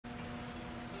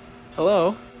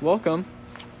Hello, welcome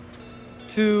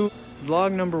to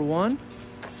vlog number 1.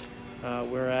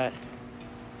 We're at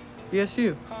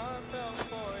BSU.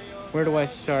 Where do I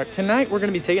start? Tonight we're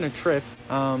going to be taking a trip.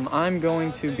 I'm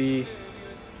going to be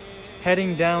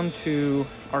heading down to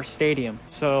our stadium.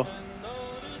 So,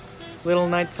 little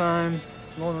nighttime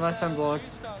vlog.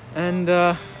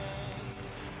 And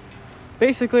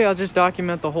basically I'll just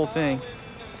document the whole thing.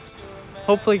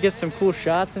 Hopefully get some cool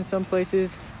shots in some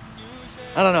places.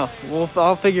 I don't know.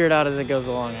 I'll figure it out as it goes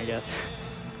along, I guess.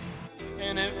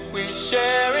 And if we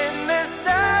share in this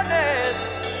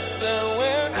sadness, then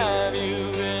where have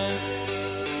you been?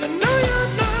 I know you're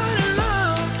not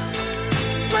alone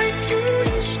like you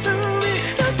used to be,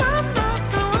 'cause I'm not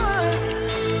the one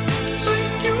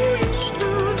like you used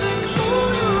to think. So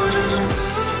you just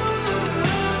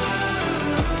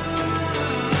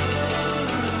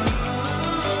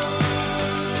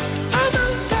I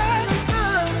know that I'm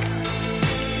stuck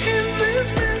in this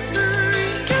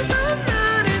misery, 'cause I'm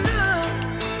not enough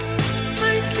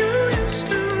like you used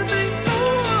to think. So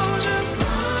I'll just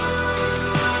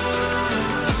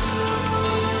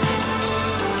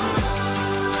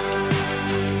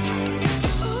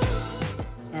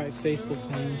Alright, faithful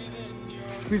fans,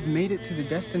 we've made it to the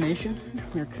destination.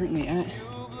 We are currently at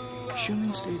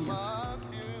Scheumann Stadium.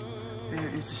 There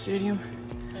is the stadium,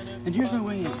 and here's my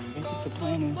way in. I think the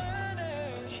plan is,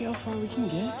 see how far we can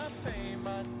get.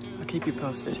 I'll keep you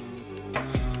posted.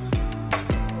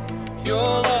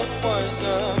 your love was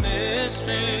a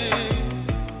mystery.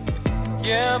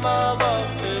 Yeah, my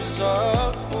love is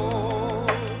a fool.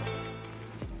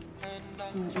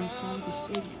 We're inside the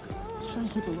stadium. Let's try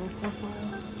and keep a low profile.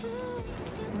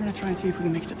 We're gonna try and see if we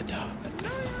can make it to the top.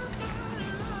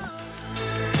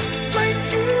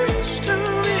 Like you used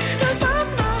to be, 'cause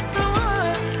I'm not the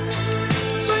one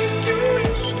like you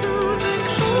used to think.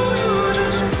 So you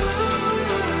just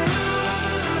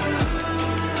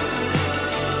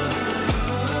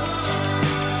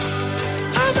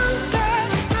I know that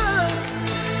I'm stuck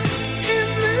in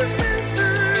this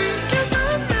misery, 'cause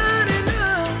I'm not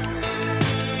enough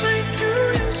like you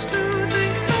used to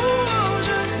think. So I'll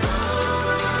just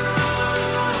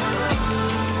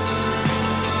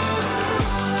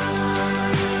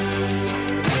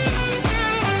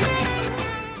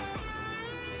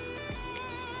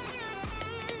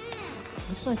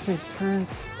Looks like they've turned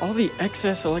all the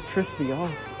excess electricity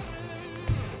off.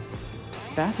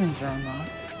 Bathrooms are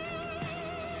unlocked.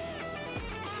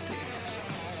 Stairs.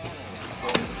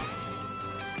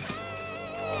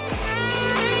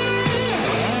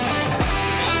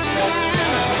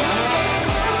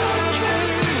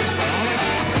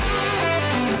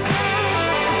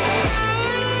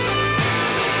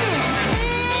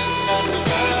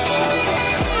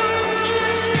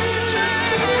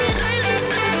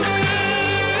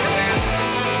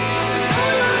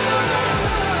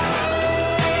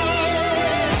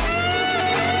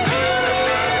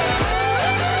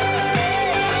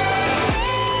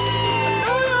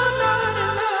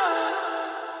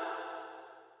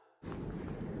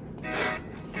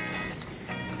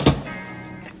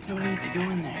 No need to go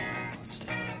in there. Let's stay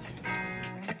out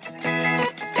there.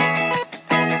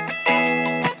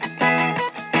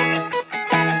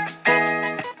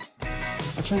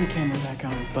 I'll turn the camera back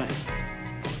on, but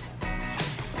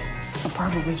I'll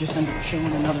probably just end up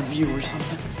showing another view or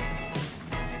something.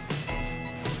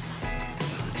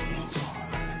 Let's see how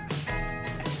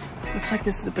far. Looks like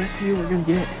this is the best view we're gonna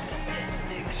get.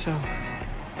 So, I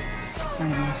don't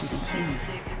know if you can see me.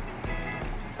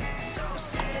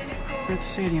 We're at the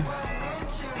stadium.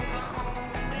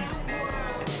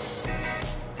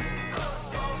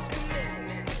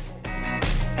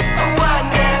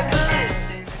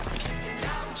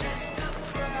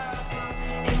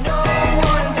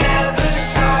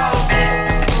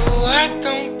 I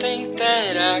don't think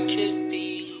that I could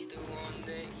be the one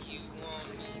that you want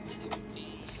me to be.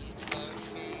 It's hard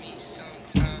for me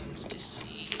sometimes to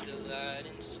see the light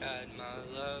inside my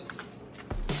love.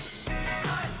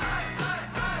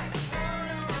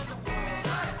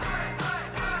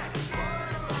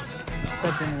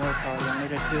 That didn't work how I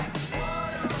wanted it to.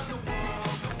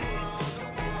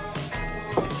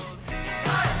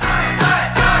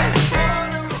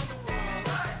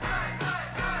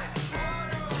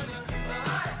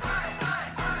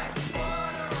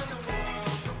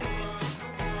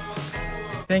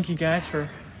 Thank you guys for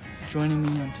joining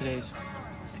me on today's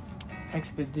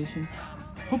expedition.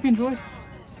 Hope you enjoyed.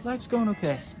 Life's going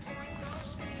okay.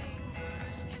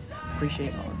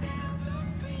 Appreciate all of it.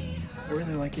 I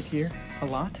really like it here a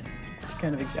lot. It's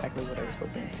kind of exactly what I was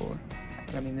hoping for.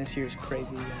 But I mean, this year's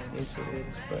crazy and it is what it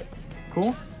is, but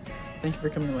cool. Thank you for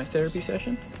coming to my therapy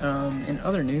session. In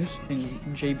other news, in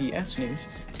JBS news,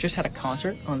 just had a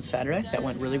concert on Saturday that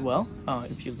went really well.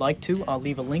 If you'd like to, I'll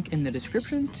leave a link in the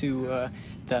description to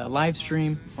the live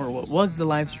stream, or what was the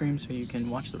live stream, so you can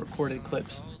watch the recorded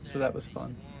clips. So that was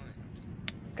fun.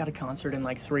 Got a concert in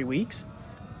like 3 weeks.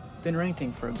 Been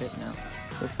ranting for a bit now.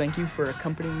 So thank you for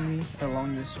accompanying me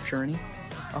along this journey.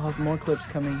 I'll have more clips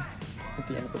coming at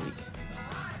the end of the week.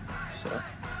 So,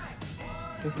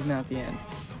 this is not the end.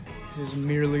 This is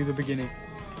merely the beginning.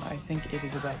 I think it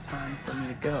is about time for me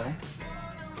to go.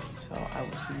 So I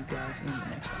will see you guys in the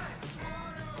next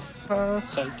one.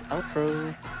 Psych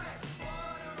outro.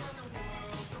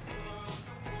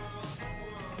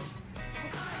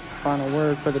 Final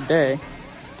word for the day.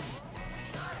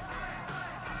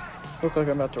 Look like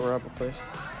I'm about to rob a place.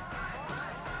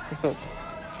 What's up?